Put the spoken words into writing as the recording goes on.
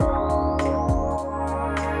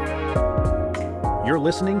You're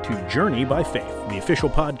listening to Journey by Faith, the official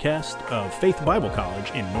podcast of Faith Bible College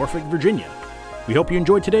in Norfolk, Virginia. We hope you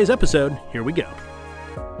enjoyed today's episode. Here we go.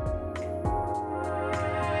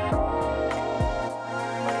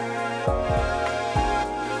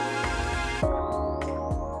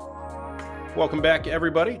 Welcome back,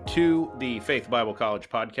 everybody, to the Faith Bible College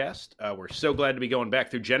podcast. We're so glad to be going back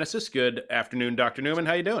through Genesis. Good afternoon, Dr. Newman.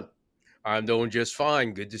 How you doing? I'm doing just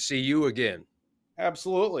fine. Good to see you again.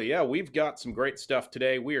 Absolutely. Yeah, we've got some great stuff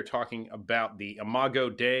today. We are talking about the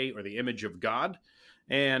Imago Dei, or the image of God.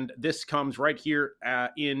 And this comes right here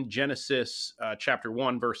in Genesis chapter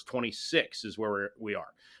 1, verse 26 is where we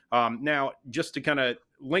are. Now, just to kind of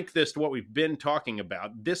link this to what we've been talking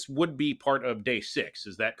about, this would be part of day 6.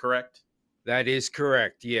 Is that correct? That is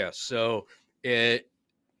correct. Yes. So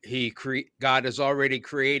God has already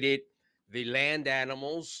created the land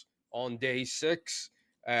animals on day 6,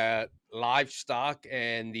 livestock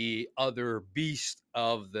and the other beasts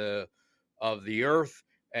of the earth.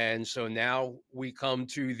 And so now we come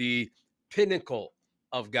to the pinnacle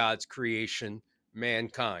of God's creation,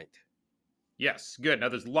 mankind. Yes, good. Now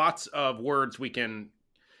there's lots of words we can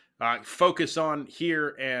focus on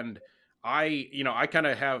here, and I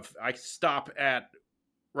stop at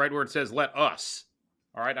right where it says "let us."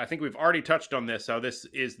 All right, I think we've already touched on this. So this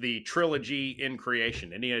is the trilogy in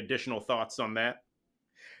creation. Any additional thoughts on that?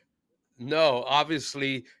 No,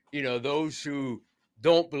 obviously, those who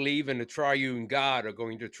don't believe in the triune God are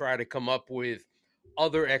going to try to come up with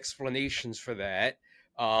other explanations for that.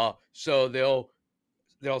 So they'll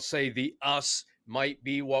say the us might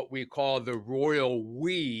be what we call the royal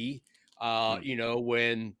we.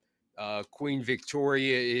 When Queen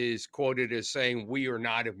Victoria is quoted as saying, "We are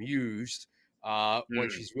not amused," when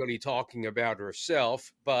she's really talking about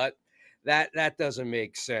herself, but that doesn't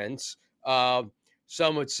make sense.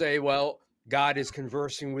 Some would say, well, God is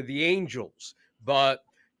conversing with the angels, but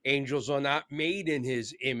angels are not made in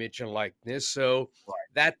his image and likeness, so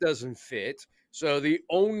that doesn't fit. So the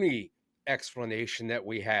only explanation that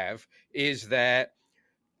we have is that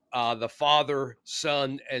the Father,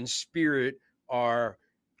 Son, and Spirit are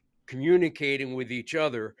communicating with each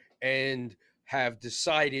other and have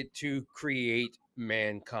decided to create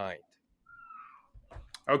mankind.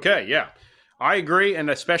 Okay, yeah, I agree.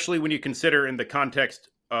 And especially when you consider in the context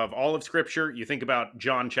of all of Scripture, you think about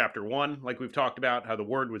John chapter 1, like we've talked about, how the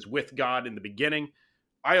Word was with God in the beginning.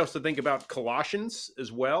 I also think about Colossians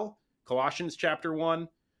as well, Colossians chapter 1,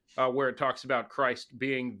 where it talks about Christ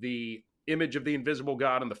being the image of the invisible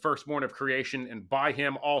God and the firstborn of creation, and by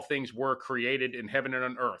him all things were created in heaven and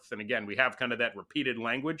on earth. And again, we have kind of that repeated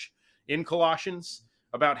language in Colossians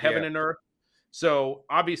about heaven and earth. So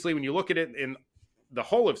obviously, when you look at it in the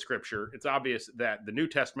whole of Scripture, it's obvious that the New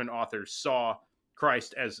Testament authors saw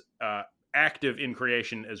Christ as active in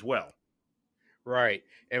creation as well. Right.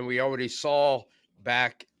 And we already saw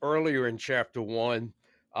back earlier in chapter 1,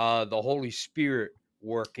 the Holy Spirit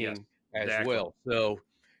working as well. So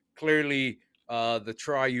clearly, the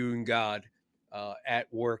triune God at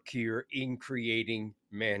work here in creating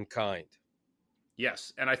mankind.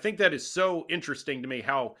 Yes. And I think that is so interesting to me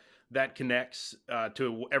how that connects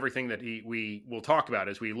to everything that we will talk about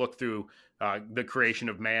as we look through the creation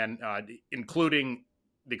of man, including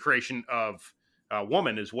the creation of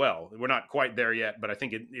woman as well. We're not quite there yet, but I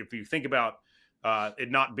think if you think about it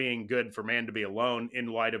not being good for man to be alone in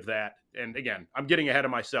light of that, and again, I'm getting ahead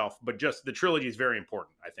of myself, but just the trilogy is very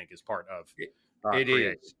important, I think, as part of it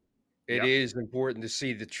creation. It is important to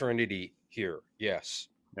see the Trinity here. Yes.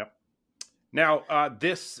 Yep. Now,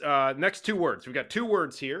 this next two words, we've got two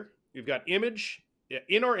words here. We've got image,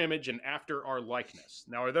 in our image, and after our likeness.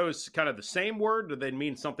 Now, are those kind of the same word, or do they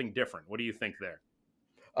mean something different? What do you think there?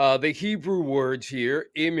 The Hebrew words here,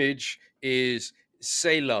 image is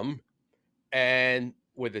Salem, and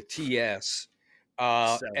with a TS,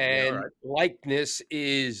 and likeness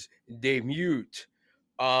is demute,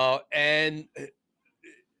 and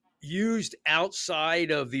used outside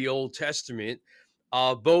of the Old Testament.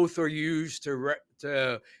 Both are used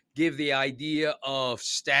to give the idea of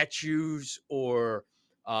statues or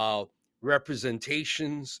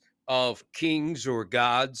representations of kings or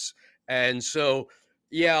gods. And so,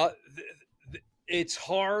 it's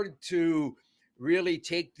hard to really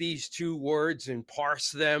take these two words and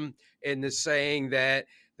parse them into saying that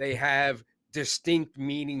they have distinct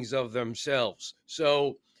meanings of themselves.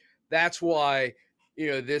 So that's why,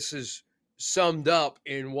 this is summed up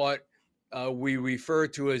in what we refer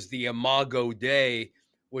to as the Imago Dei,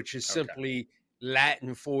 which is simply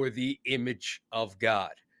Latin for the image of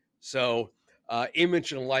God. So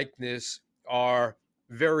image and likeness are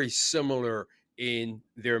very similar in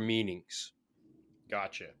their meanings.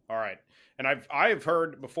 Gotcha. All right. And I've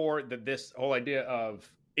heard before that this whole idea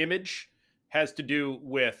of image has to do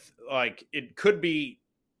with, like, it could be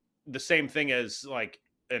the same thing as like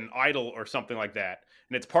an idol or something like that.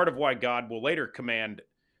 And it's part of why God will later command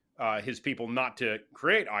his people not to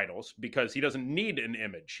create idols, because he doesn't need an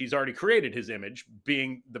image. He's already created his image,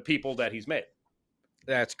 being the people that he's made.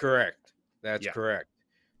 That's correct. That's Yeah. correct.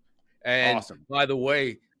 And Awesome. by the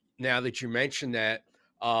way, now that you mention that,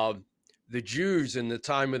 um, the Jews in the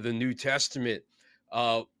time of the New Testament,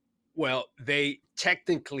 uh, well, they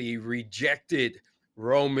technically rejected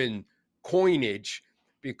Roman coinage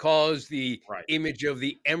because the Right. image of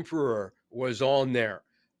the emperor was on there.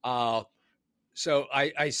 Uh, so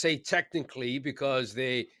I say technically because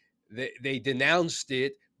they denounced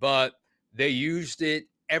it, but they used it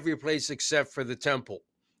every place except for the temple.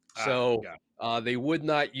 So Yeah. they would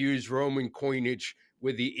not use Roman coinage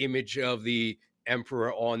with the image of the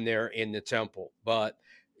emperor on there in the temple. But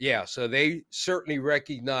yeah, so they certainly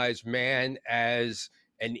recognize man as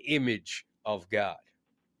an image of God.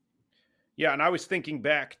 Yeah. And I was thinking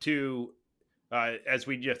back to, as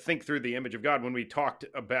we just think through the image of God, when we talked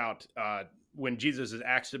about when Jesus is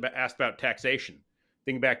asked about taxation,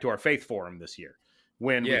 thinking back to our faith forum this year,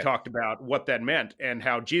 when we Yeah, talked about what that meant and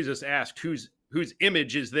how Jesus asked, whose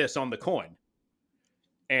image is this on the coin?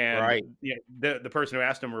 And right, the person who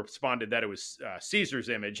asked him responded that it was Caesar's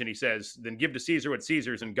image, and he says, "Then give to Caesar what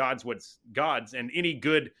Caesar's, and God's what's God's." And any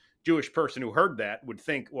good Jewish person who heard that would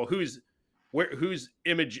think, "Well, whose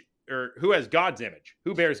image, or who has God's image?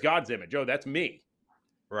 Who bears God's image? Oh, that's me."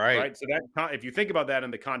 right. Right. So that, if you think about that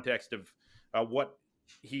in the context of what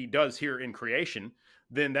he does here in creation,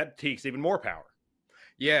 then that takes even more power.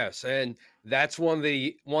 Yes, and that's one of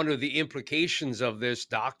the implications of this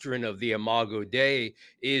doctrine of the Imago Dei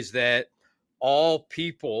is that all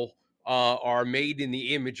people are made in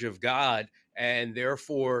the image of God and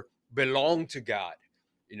therefore belong to God.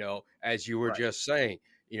 As you were Right. just saying,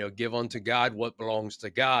 give unto God what belongs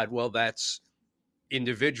to God. Well, that's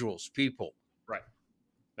individuals, people. Right.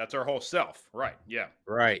 That's our whole self. Right. Yeah.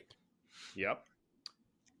 Right. Yep.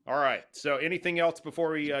 All right. So, anything else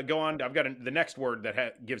before we go on? I've got the next word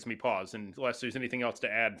that gives me pause, unless there's anything else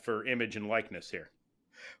to add for image and likeness here.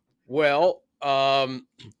 Well,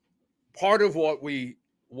 part of what we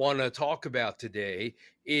want to talk about today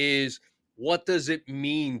is what does it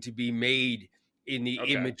mean to be made in the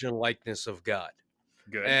Okay. image and likeness of God?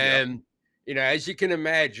 Good. Yep. And as you can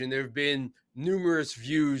imagine, there have been numerous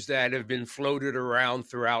views that have been floated around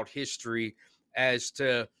throughout history as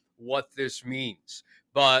to what this means.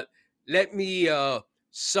 But let me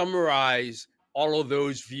summarize all of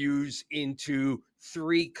those views into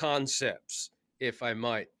three concepts, if I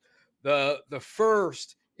might. The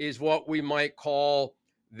first is what we might call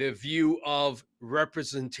the view of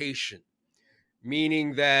representation,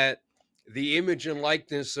 meaning that the image and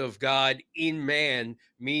likeness of God in man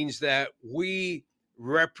means that we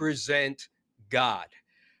represent God.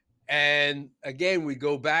 And again, we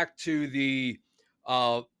go back to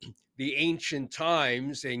uh, the ancient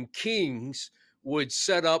times, and kings would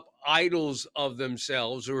set up idols of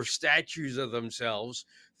themselves or statues of themselves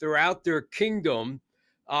throughout their kingdom,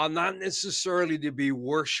 not necessarily to be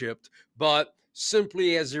worshipped, but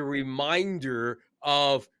simply as a reminder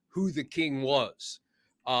of who the king was.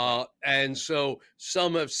 Right. And so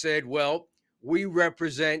some have said, well, we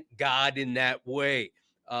represent God in that way.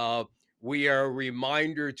 We are a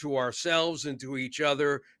reminder to ourselves and to each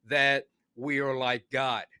other that we are like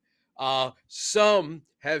God. Some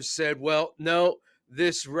have said, well, no,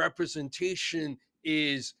 this representation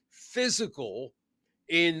is physical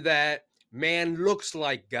in that man looks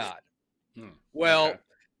like God. Okay. Well,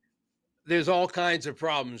 there's all kinds of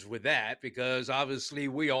problems with that because obviously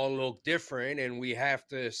we all look different and we have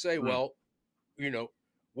to say, Hmm. well, you know,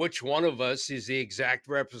 which one of us is the exact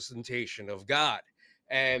representation of God?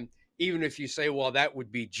 And even if you say, well, that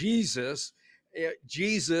would be Jesus,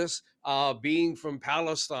 Jesus, being from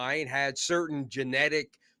Palestine, had certain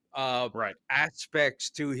genetic uh, Right. aspects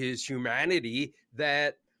to his humanity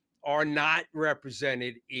that are not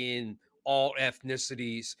represented in all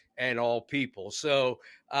ethnicities and all people. So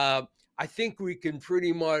I think we can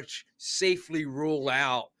pretty much safely rule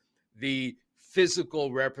out the physical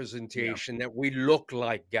Yeah. representation that we look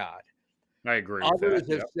like God. I agree with that. Others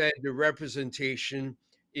have Yep. said the representation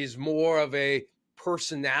is more of a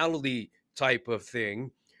personality type of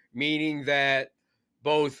thing, meaning that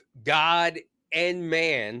both God and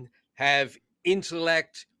man have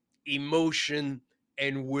intellect, emotion,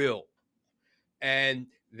 and will. And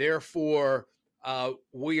therefore,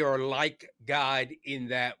 we are like God in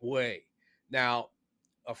that way. Now,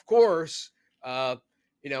 of course, uh,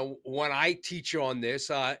 when I teach on this,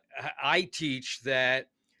 I teach that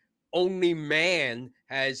only man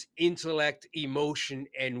has intellect, emotion,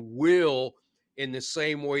 and will in the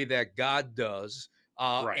same way that God does.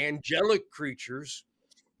 Right. Angelic creatures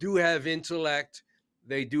do have intellect,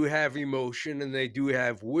 they do have emotion, and they do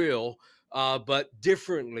have will, but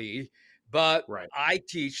differently. But Right. I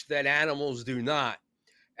teach that animals do not.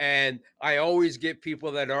 And I always get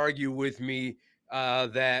people that argue with me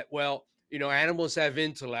that, well, animals have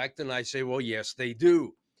intellect. And I say, well, yes, they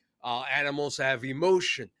do. Animals have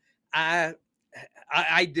emotion. I,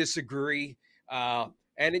 I disagree.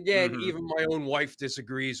 And again, Hmm. even my own wife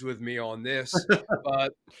disagrees with me on this.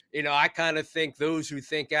 But, I kind of think those who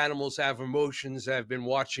think animals have emotions have been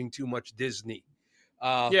watching too much Disney.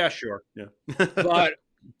 Uh, Yeah, sure. Yeah. but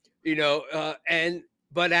and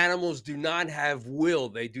but animals do not have will.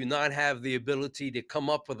 They do not have the ability to come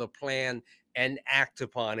up with a plan and act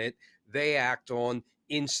upon it. They act on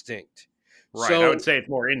instinct. Right. I would So say it's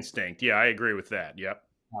more instinct. Yeah, I agree with that. Yep.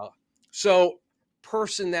 uh, so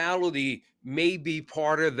personality may be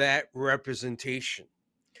part of that representation.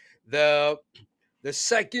 The the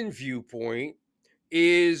second viewpoint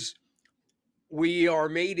is we are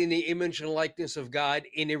made in the image and likeness of God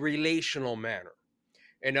in a relational manner.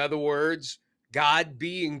 In other words, God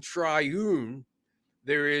being triune,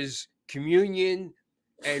 there is communion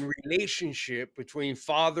and relationship between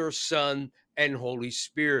Father, Son, and Holy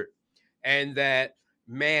Spirit. And that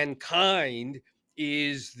mankind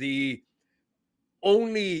is the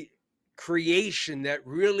only creation that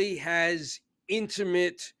really has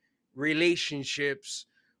intimate relationships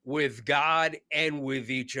with God and with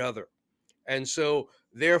each other. And so,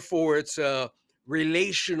 therefore, it's a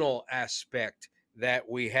relational aspect that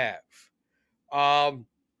we have. Um,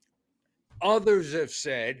 Others have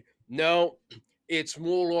said, no, it's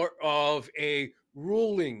more of a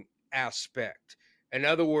ruling aspect. In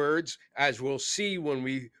other words, as we'll see when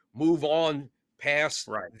we move on past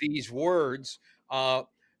Right. these words, uh,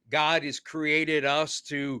 God has created us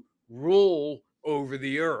to rule over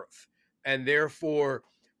the earth. And therefore,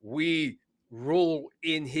 we rule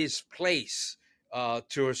in his place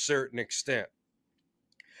to a certain extent.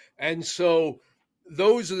 And so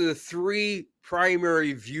those are the three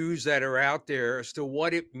primary views that are out there as to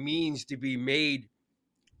what it means to be made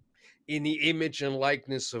in the image and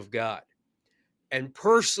likeness of God. And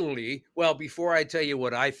personally, well, before I tell you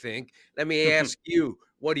what I think, let me ask you,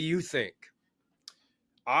 what do you think?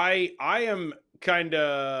 I kind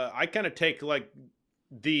of take like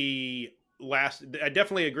the last. I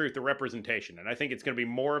definitely agree with the representation, and I think it's going to be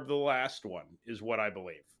more of the last one is what I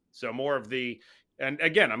believe. So more of the, and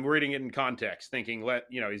again, I'm reading it in context, thinking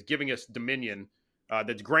he's giving us dominion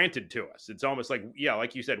that's granted to us. It's almost like, yeah,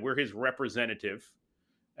 like you said, we're his representative.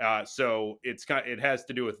 So it has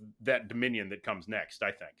to do with that dominion that comes next,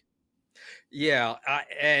 I think. Yeah,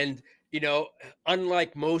 and you know,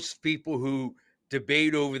 unlike most people who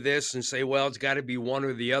debate over this and say, "Well, it's got to be one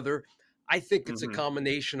or the other," I think it's a Hmm.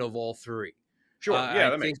 combination of all three. Sure. Yeah, I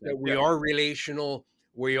that makes think sense. that we Yeah. are relational,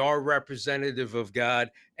 we are representative of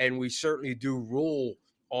God, and we certainly do rule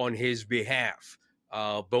on His behalf,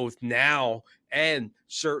 both now and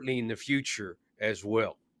certainly in the future as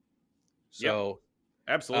well. Yep. So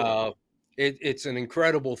Absolutely. uh, it's an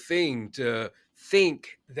incredible thing to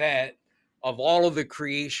think that of all of the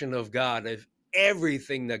creation of God, of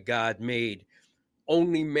everything that God made,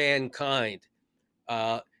 only mankind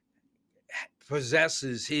uh,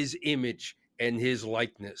 possesses his image and his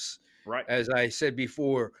likeness. Right. As I said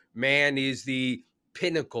before, man is the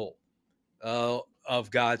pinnacle of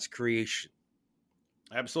God's creation.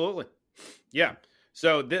 Absolutely. Yeah.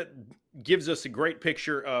 So that gives us a great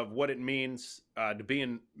picture of what it means to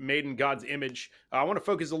be made in God's image. I want to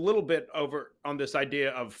focus a little bit over on this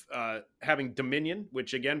idea of having dominion,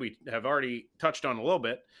 which again we have already touched on a little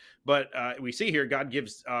bit. But we see here God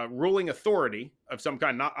gives ruling authority of some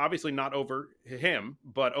kind, not obviously not over him,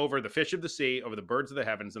 but over the fish of the sea, over the birds of the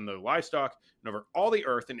heavens, and the livestock, and over all the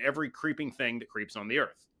earth and every creeping thing that creeps on the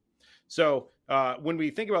earth. So when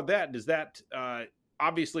we think about that, does that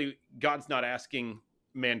obviously God's not asking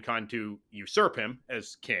mankind to usurp him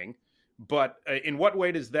as king, but in what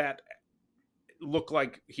way does that look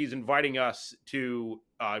like he's inviting us to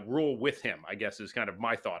rule with him? I guess is kind of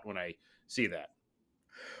my thought when I see that.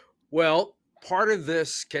 Well, part of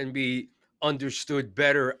this can be understood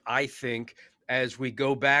better, I think, as we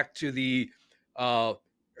go back to the uh,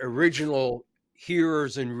 original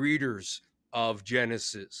hearers and readers of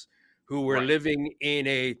Genesis who were Right, living in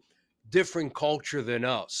a different culture than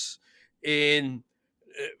us.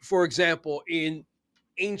 For example, in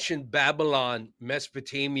ancient Babylon,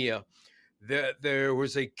 Mesopotamia, there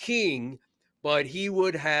was a king but he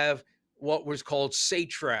would have what was called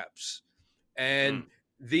satraps. Mm, And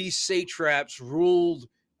these satraps ruled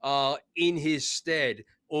in his stead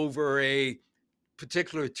over a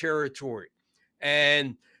particular territory.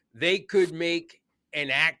 And they could make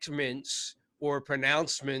enactments or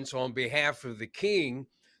pronouncements on behalf of the king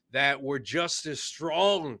that were just as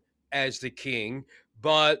strong as the king,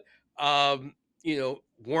 but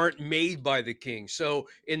weren't made by the king. So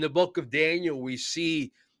in the book of Daniel, we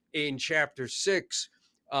see in chapter 6,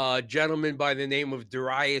 a gentleman by the name of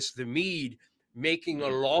Darius the Mede making a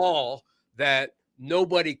mm, law that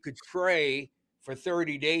nobody could pray for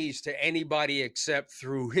 30 days to anybody except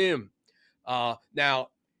through him. Now,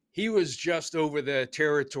 he was just over the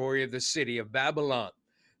territory of the city of Babylon.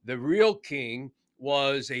 The real king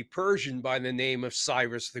was a Persian by the name of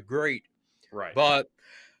Cyrus the Great. right. But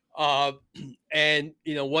uh, and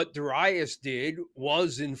what Darius did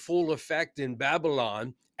was in full effect in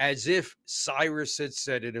Babylon, as if Cyrus had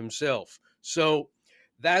said it himself. So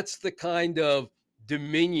that's the kind of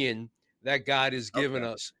dominion that God has given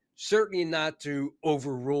Okay. us. Certainly not to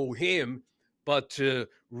overrule him, but to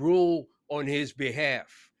rule on his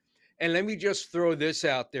behalf. And let me just throw this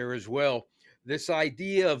out there as well. This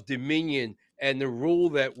idea of dominion and the rule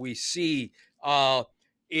that we see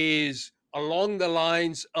is along the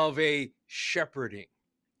lines of a shepherding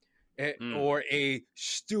Mm, or a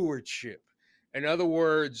stewardship. In other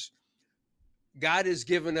words, God has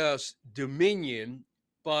given us dominion,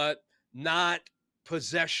 but not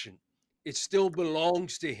possession. It still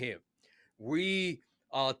belongs to Him. We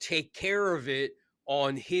take care of it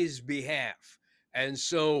on His behalf. And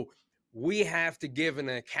so we have to give an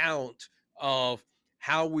account of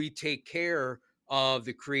how we take care of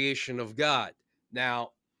the creation of God.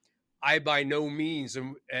 Now, I by no means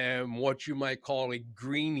am what you might call a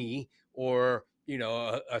greenie or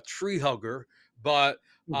a tree hugger, but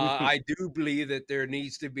I do believe that there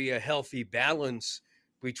needs to be a healthy balance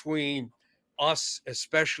between us,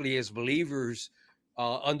 especially as believers,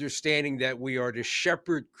 understanding that we are to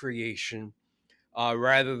shepherd creation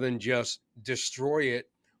rather than just destroy it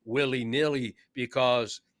willy nilly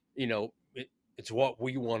because it's what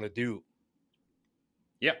we want to do.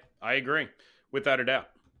 yeah, I agree, without a doubt.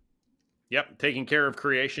 Yep, taking care of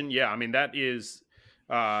creation. Yeah, I mean that is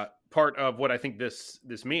part of what I think this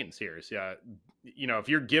means here. Is if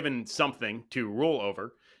you're given something to rule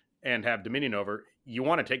over and have dominion over, you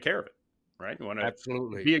want to take care of it, right? You want to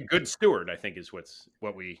Absolutely. be a good steward. I think is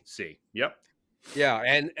what we see. Yep, Yeah,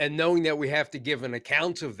 and knowing that we have to give an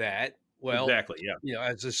account of that, well, exactly. Yeah,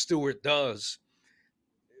 as a steward does,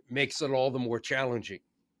 makes it all the more challenging.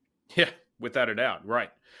 yeah, without a doubt.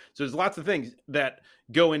 Right. So there's lots of things that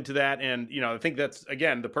go into that, and I think that's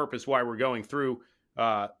again the purpose why we're going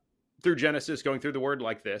uh, through Genesis, going through the word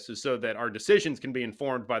like this, is so that our decisions can be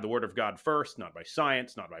informed by the word of God first, not by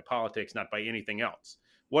science, not by politics, not by anything else.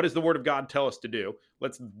 What does the word of God tell us to do?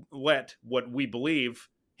 Let's let what we believe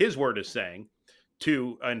his word is saying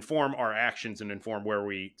to inform our actions and inform where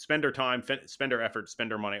we spend our time, spend our effort,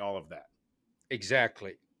 spend our money, all of that.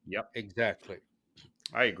 Exactly. Yep. Exactly.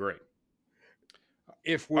 I agree.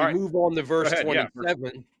 If All we right. move on to Go verse ahead. Yeah.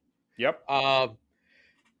 27, Yep. uh,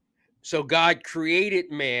 so God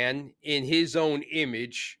created man in his own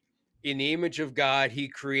image. In the image of God, he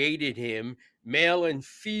created him. Male and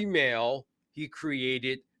female, he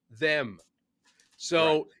created them. Right.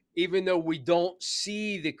 So even though we don't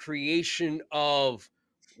see the creation of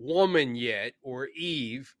woman yet or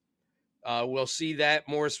Eve, we'll see that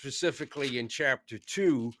more specifically in chapter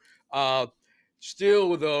 2. Uh,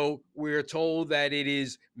 Still, though, we're told that it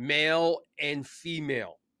is male and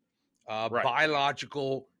female, Right.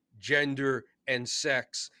 biological gender and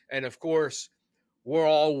sex. And of course, we're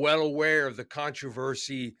all well aware of the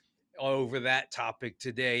controversy over that topic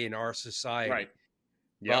today in our Right. society.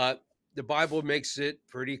 Yep. But the Bible makes it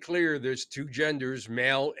pretty clear there's two genders,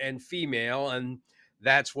 male and female, and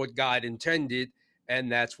that's what God intended,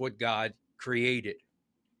 and that's what God created.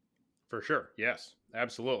 For sure. Yes.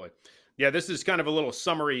 Absolutely. Yeah. This is kind of a little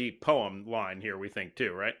summary poem line here, we think,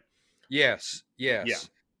 too, right? Yes, Yeah. yes.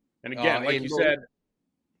 And again, like In you mo- said,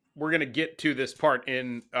 we're going to get to this part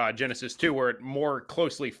in Genesis 2 where it more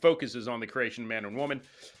closely focuses on the creation of man and woman.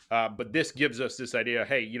 But this gives us this idea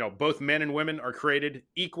hey, both men and women are created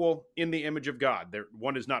equal in the image of God.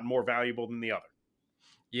 One is not more valuable than the other.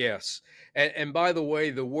 yes, and by the way,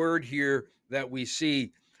 the word here that we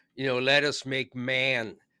see, let us make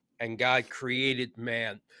man, and God created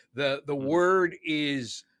man. The Mhm. word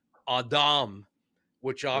is Adam,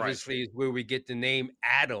 which Right. obviously is where we get the name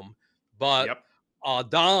Adam. But Yep.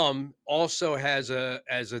 Adam also has a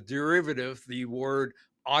as a derivative the word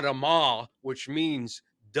Adamah, which means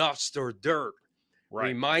dust or dirt, Right.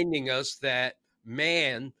 reminding us that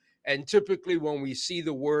man, and typically when we see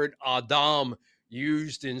the word Adam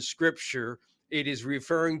used in scripture, it is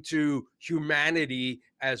referring to humanity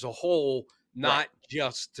as a whole, Right. not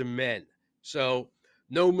just to men. So,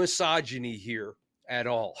 no misogyny here at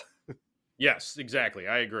all. Yes, exactly.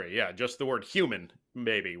 I agree. Yeah, just the word human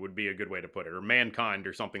maybe would be a good way to put it, or mankind,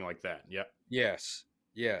 or something like that. Yep. Yes.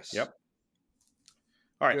 Yes. Yep.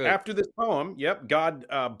 All right. Good. After this poem, yep, God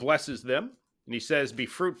blesses them, and he says, "Be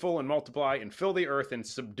fruitful and multiply, and fill the earth and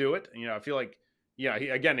subdue it." I feel like, yeah,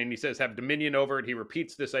 again, and he says, "Have dominion over it." He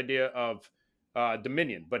repeats this idea of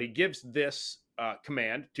dominion, but he gives this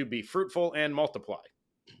command to be fruitful and multiply.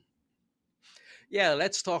 Yeah,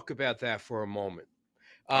 let's talk about that for a moment.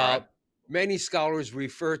 All Uh, right. Many scholars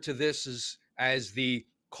refer to this as the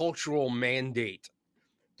cultural mandate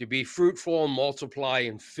to be fruitful and multiply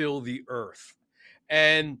and fill the earth.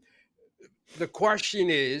 And the question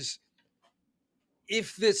is,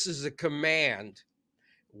 if this is a command,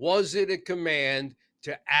 was it a command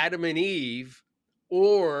to Adam and Eve,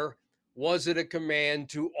 or was it a command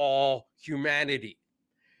to all humanity?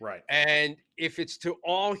 Right. And if it's to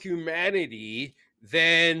all humanity,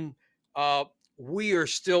 then uh, we are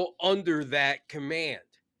still under that command.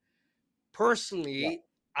 Yeah. Personally,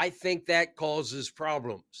 I think that causes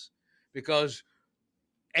problems because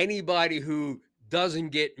anybody who doesn't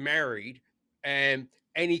get married and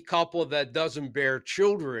any couple that doesn't bear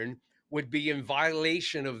children would be in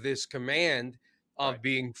violation of this command Right. of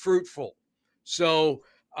being fruitful. So,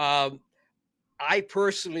 I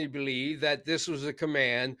personally believe that this was a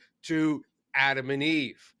command to Adam and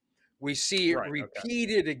Eve. We see it Right. Okay.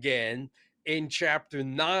 repeated again in chapter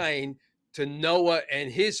 9 to Noah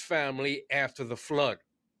and his family after the flood.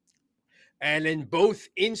 And in both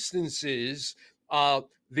instances,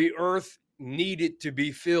 the earth needed to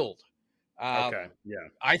be filled. Uh, Okay. Yeah.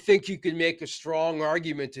 I think you can make a strong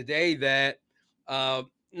argument today that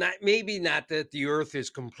not that the earth is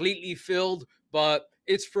completely filled, but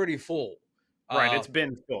it's pretty full. Right. Uh, It's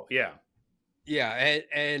been full. Yeah. yeah,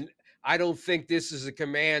 and I don't think this is a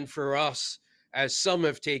command for us, as some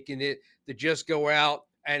have taken it, to just go out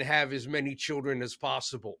and have as many children as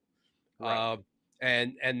possible. Right. Uh,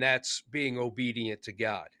 and that's being obedient to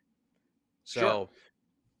God. Sure. So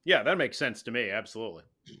Yeah, that makes sense to me. Absolutely.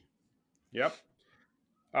 Yep.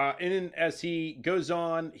 And then as he goes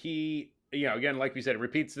on, he, again, like we said,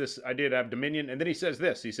 repeats this idea to have dominion. And then he says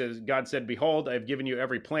this. He says, God said, "Behold, I have given you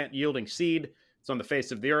every plant yielding seed. It's on the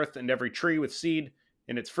face of the earth, and every tree with seed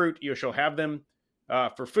in its fruit. You shall have them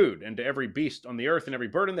for food. And to every beast on the earth, and every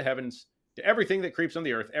bird in the heavens, to everything that creeps on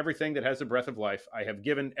the earth, everything that has the breath of life, I have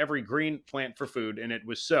given every green plant for food." And it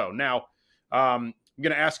was so. Now, I'm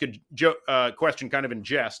going to ask a question kind of in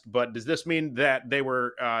jest, but does this mean that they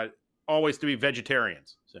were always to be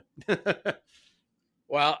vegetarians? So.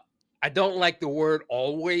 well, I don't like the word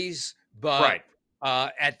always, but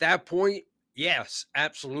Right. at that point, yes,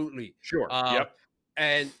 absolutely. Sure. Uh, Yep.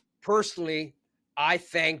 and personally, I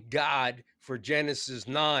thank God for Genesis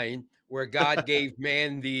 9, where God gave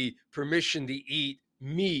man the permission to eat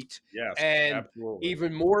meat, Yes. and Absolutely.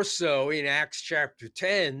 even more so in Acts chapter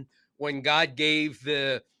 10, when God gave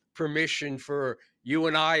the permission for you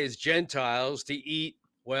and I as Gentiles to eat,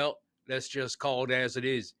 well, let's just call it as it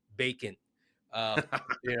is, bacon. Uh,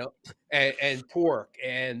 you know, and pork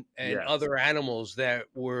and Yes. other animals that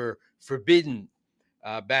were forbidden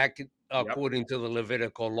back Yep. according to the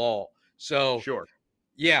Levitical law. So Sure.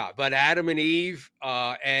 yeah, but Adam and Eve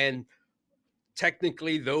and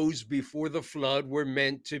technically those before the flood were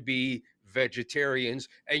meant to be vegetarians.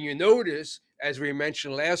 And you notice, as we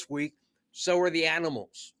mentioned last week, so are the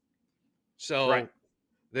animals. Right. So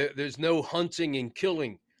there's no hunting and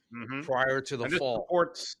killing Hmm. prior to the And this fall.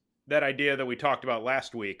 supports that idea that we talked about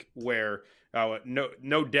last week, where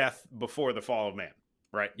no death before the fall of man.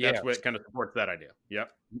 Right. That's Yes, what kind of supports that idea.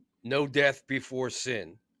 Yep. no death before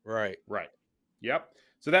sin. Right. Right. Yep.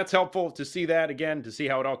 So that's helpful to see that again, to see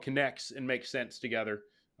how it all connects and makes sense together.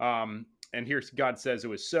 And here's God says it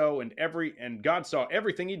was so, and God saw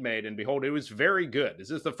everything he'd made, and behold, it was very good. Is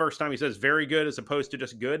this the first time he says very good as opposed to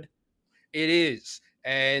just good? It is,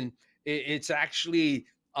 and it's actually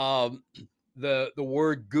the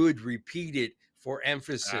word "good" repeated for Ah,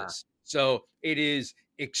 emphasis. So it is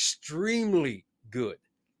extremely good.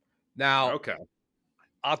 Now, okay.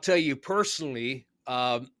 I'll tell you personally,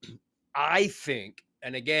 I think,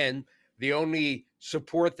 and again, the only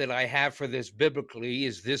support that I have for this biblically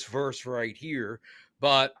is this verse right here.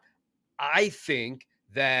 But I think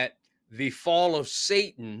that the fall of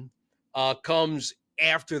Satan comes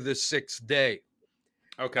after the sixth day.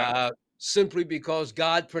 Okay. Uh, simply because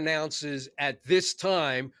God pronounces at this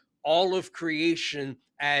time all of creation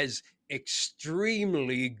as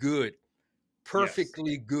extremely good, Yes.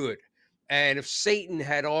 perfectly good. And if Satan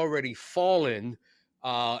had already fallen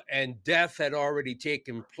and death had already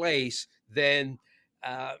taken place, then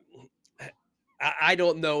uh, I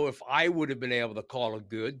don't know if I would have been able to call it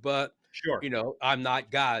good, but Sure. I'm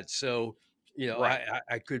not God, so Right.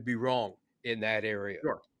 I could be wrong in that area.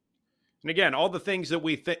 Sure. And again, all the things that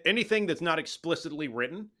we think, anything that's not explicitly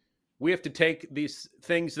written, we have to take these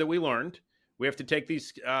things that we learned. We have to take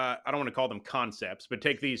these, I don't want to call them concepts, but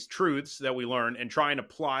take these truths that we learn and try and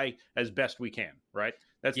apply as best we can, right?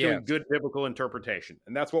 That's doing Yes. good biblical interpretation.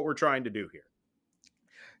 And that's what we're trying to do here.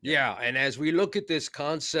 Yeah. Yeah, and as we look at this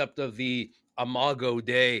concept of the Imago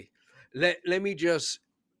Dei, let me just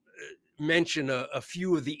mention a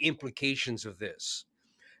few of the implications of this.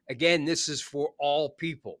 Again, this is for all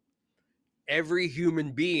people. Every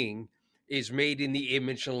human being is made in the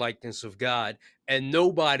image and likeness of God, and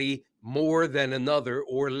nobody more than another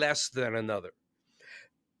or less than another.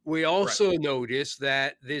 We Right. also notice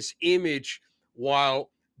that this image,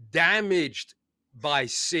 while damaged by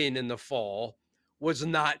sin in the fall, was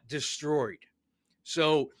not destroyed.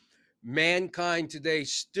 So mankind today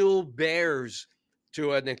still bears,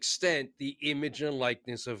 to an extent, the image and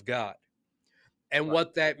likeness of God. And Right.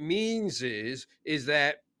 what that means is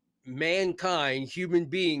that mankind, human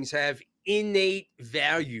beings, have innate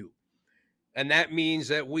value, and that means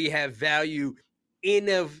that we have value in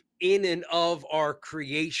and of our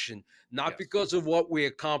creation, not Yes. because of what we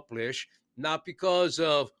accomplish, not because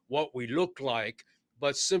of what we look like,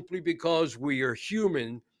 but simply because we are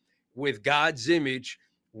human with God's image.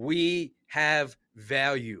 We have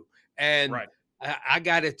value. And Right. I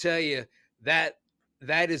got to tell you that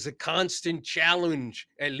that is a constant challenge,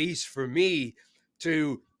 at least for me,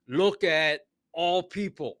 to look at all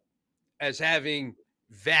people as having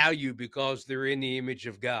value because they're in the image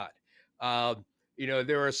of God.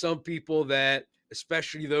 There are some people that,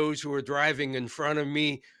 especially those who are driving in front of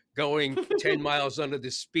me, going 10 miles under the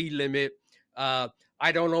speed limit, uh,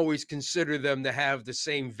 I don't always consider them to have the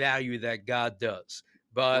same value that God does.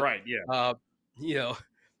 But Right. Yeah. uh, you know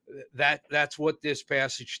that's what this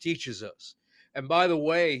passage teaches us. And by the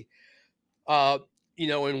way, uh,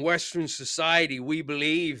 in Western society, we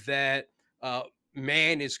believe that uh,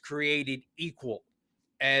 man is created equal.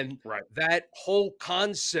 And Right. that whole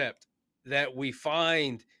concept that we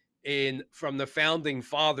find in from the founding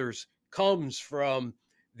fathers comes from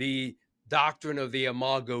the doctrine of the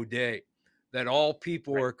Imago Dei, that all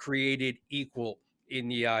people Right. are created equal in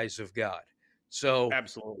the eyes of God. So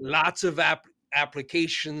Absolutely. lots of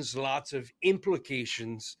applications, lots of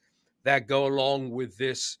implications that go along with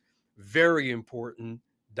this very important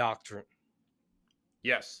doctrine.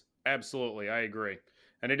 Yes, absolutely. I agree.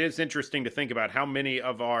 And it is interesting to think about how many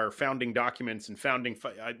of our founding documents and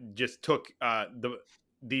just took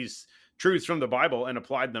these truths from the Bible and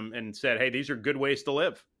applied them and said, "Hey, these are good ways to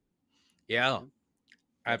live." Yeah, Yeah.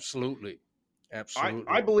 absolutely. I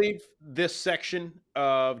Absolutely. believe this section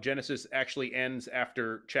of Genesis actually ends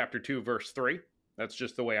after chapter 2, verse 3. That's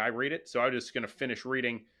just the way I read it. So I'm just going to finish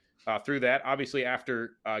reading through that. Obviously,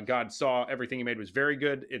 after God saw everything he made was very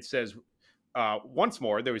good, it says, once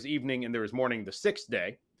more, there was evening and there was morning the sixth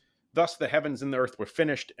day. Thus the heavens and the earth were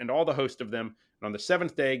finished, and all the host of them. And on the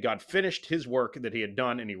seventh day, God finished his work that he had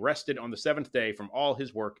done, and he rested on the seventh day from all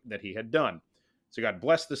his work that he had done. So God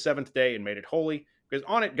blessed the seventh day and made it holy, because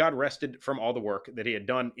on it God rested from all the work that he had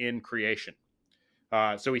done in creation.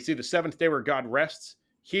 So we see the seventh day where God rests.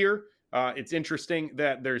 Here, it's interesting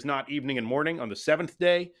that there's not evening and morning on the seventh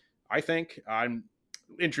day. I think I'm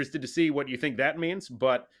interested to see what you think that means,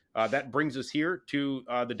 but that brings us here to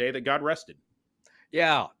the day that God rested.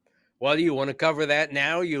 Yeah. Well, do you want to cover that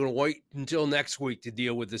now? You're going to wait until next week to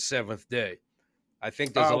deal with the seventh day. I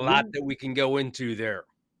think there's a lot We that we can go into there.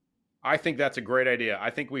 I think that's a great idea. I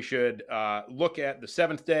think we should look at the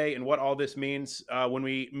seventh day and what all this means when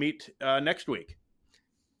we meet next week.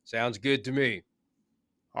 Sounds good to me.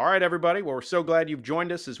 All right, everybody. Well, we're so glad you've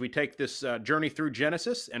joined us as we take this journey through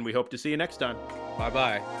Genesis, and we hope to see you next time. Bye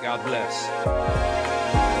bye. God bless.